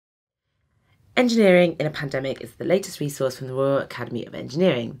Engineering in a Pandemic is the latest resource from the Royal Academy of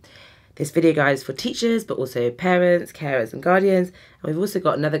Engineering. This video guide is for teachers, but also parents, carers and guardians. And we've also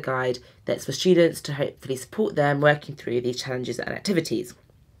got another guide that's for students to hopefully support them working through these challenges and activities.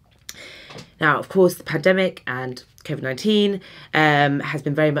 Now, of course, the pandemic and COVID-19 has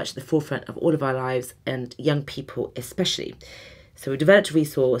been very much at the forefront of all of our lives, and young people especially. So we developed a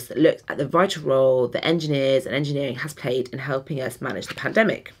resource that looks at the vital role that engineers and engineering has played in helping us manage the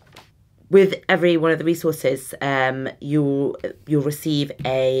pandemic. With every one of the resources, you'll receive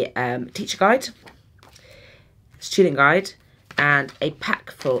a teacher guide, student guide, and a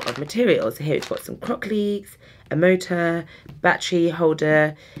pack full of materials. So here we've got some crock leads, a motor, battery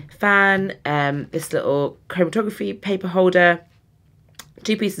holder, fan, this little chromatography paper holder,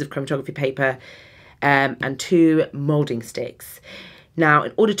 2 pieces of chromatography paper, and 2 moulding sticks. Now,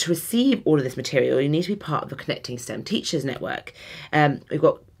 in order to receive all of this material, you need to be part of the Connecting STEM Teachers Network. We've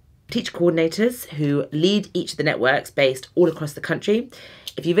got teacher coordinators who lead each of the networks based all across the country.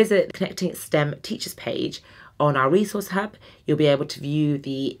 If you visit the Connecting STEM Teachers page on our resource hub, you'll be able to view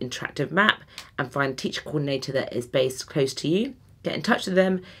the interactive map and find a teacher coordinator that is based close to you. Get in touch with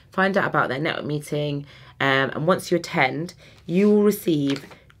them, find out about their network meeting, and once you attend, you will receive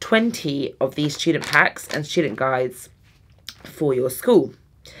 20 of these student packs and student guides for your school.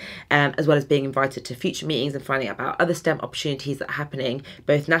 As well as being invited to future meetings and finding out about other STEM opportunities that are happening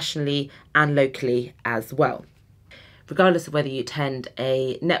both nationally and locally as well. Regardless of whether you attend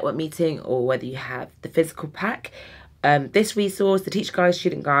a network meeting or whether you have the physical pack, this resource, the teacher guides,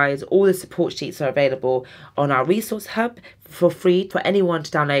 student guides, all the support sheets are available on our resource hub for free for anyone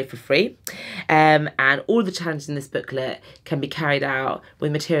to download for free. And all the challenges in this booklet can be carried out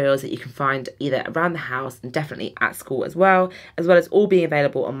with materials that you can find either around the house and definitely at school as well as all being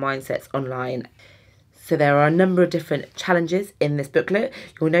available on Mindsets online. So there are a number of different challenges in this booklet.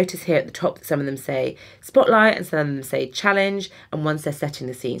 You'll notice here at the top that some of them say spotlight and some of them say challenge, and one says setting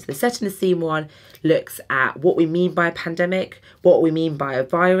the scene. So the setting the scene one looks at what we mean by a pandemic, what we mean by a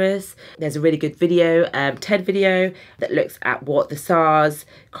virus. There's a really good video, TED video, that looks at what the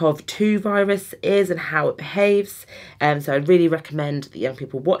SARS-CoV-2 virus is and how it behaves. So I really recommend that young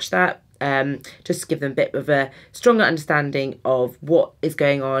people watch that. Just to give them a bit of a stronger understanding of what is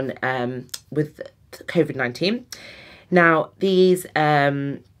going on with COVID-19. Now, these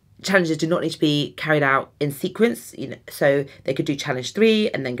challenges do not need to be carried out in sequence, so they could do challenge 3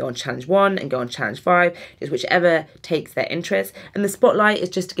 and then go on challenge 1 and go on challenge 5, just whichever takes their interest. And the spotlight is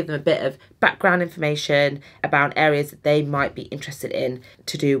just to give them a bit of background information about areas that they might be interested in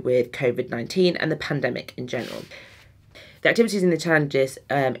to do with COVID-19 and the pandemic in general. The activities and the challenges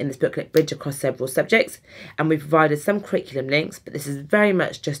in this booklet bridge across several subjects, and we've provided some curriculum links, but this is very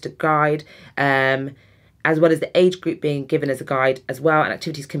much just a guide, as well as the age group being given as a guide as well, and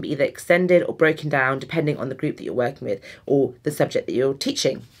activities can be either extended or broken down depending on the group that you're working with or the subject that you're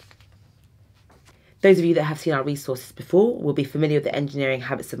teaching. Those of you that have seen our resources before will be familiar with the engineering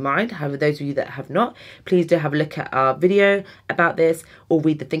habits of mind. However, those of you that have not, please do have a look at our video about this or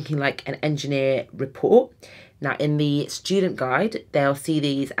read the Thinking Like an Engineer report. Now, in the student guide, they'll see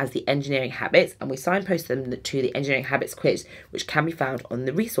these as the engineering habits, and we signpost them to the engineering habits quiz, which can be found on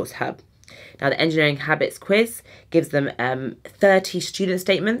the resource hub. Now, the engineering habits quiz gives them 30 student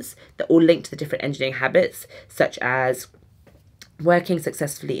statements that all link to the different engineering habits, such as working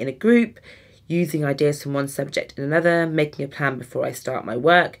successfully in a group, using ideas from one subject in another, making a plan before I start my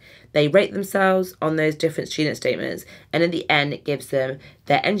work. They rate themselves on those different student statements, and in the end it gives them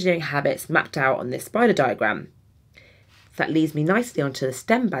their engineering habits mapped out on this spider diagram. So that leads me nicely onto the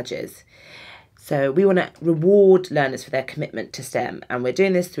STEM badges. So we want to reward learners for their commitment to STEM, and we're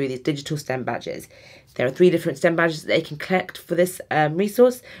doing this through these digital STEM badges. There are 3 different STEM badges that they can collect for this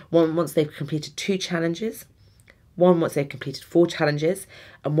resource. One once they've completed 2 challenges, one once they've completed 4 challenges,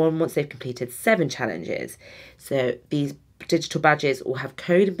 and one once they've completed 7 challenges. So these digital badges will have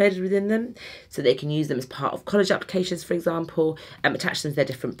code embedded within them, so they can use them as part of college applications, for example, attach them to their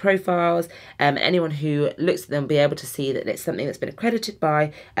different profiles, and anyone who looks at them will be able to see that it's something that's been accredited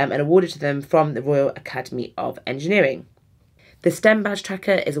by and awarded to them from the Royal Academy of Engineering. The STEM badge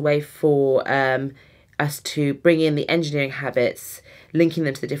tracker is a way for us to bring in the engineering habits, linking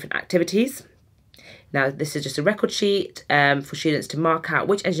them to the different activities. Now, this is just a record sheet for students to mark out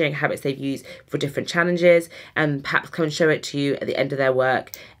which engineering habits they've used for different challenges, and perhaps come and show it to you at the end of their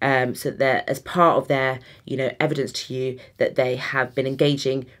work, so that as part of their evidence to you that they have been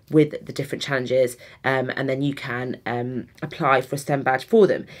engaging with the different challenges, and then you can apply for a STEM badge for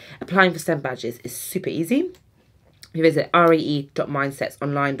them. Applying for STEM badges is super easy. You visit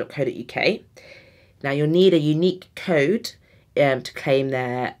rae.mindsetsonline.co.uk. Now, you'll need a unique code to claim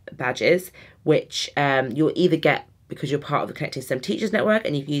their badges, which you'll either get because you're part of the Connected STEM Teachers Network,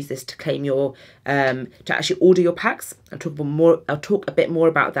 and you can use this to claim your, to actually order your packs. I'll talk a bit more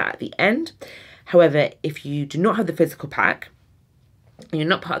about that at the end. However, if you do not have the physical pack, and you're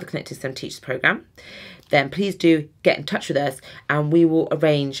not part of the Connected STEM Teachers Programme, then please do get in touch with us, and we will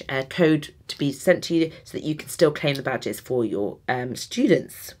arrange a code to be sent to you so that you can still claim the badges for your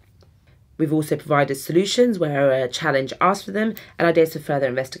students. We've also provided solutions where a challenge asks for them and ideas for further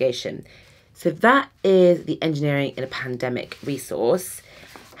investigation. So that is the Engineering in a Pandemic resource.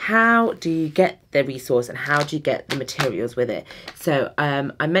 How do you get the resource and how do you get the materials with it? So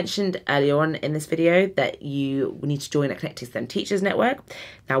I mentioned earlier on in this video that you need to join a Connected STEM Teachers Network.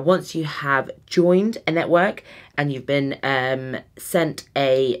 Now, once you have joined a network and you've been sent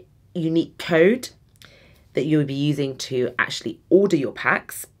a unique code that you will be using to actually order your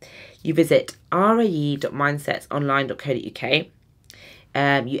packs, you visit rae.mindsetsonline.co.uk.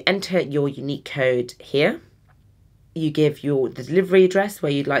 You enter your unique code here. You give the delivery address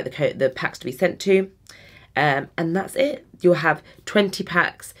where you'd like the packs to be sent to, and that's it. You'll have 20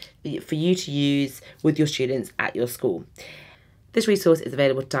 packs for you to use with your students at your school. This resource is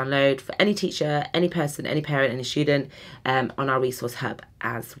available to download for any teacher, any person, any parent, any student on our resource hub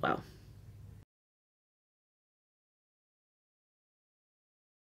as well.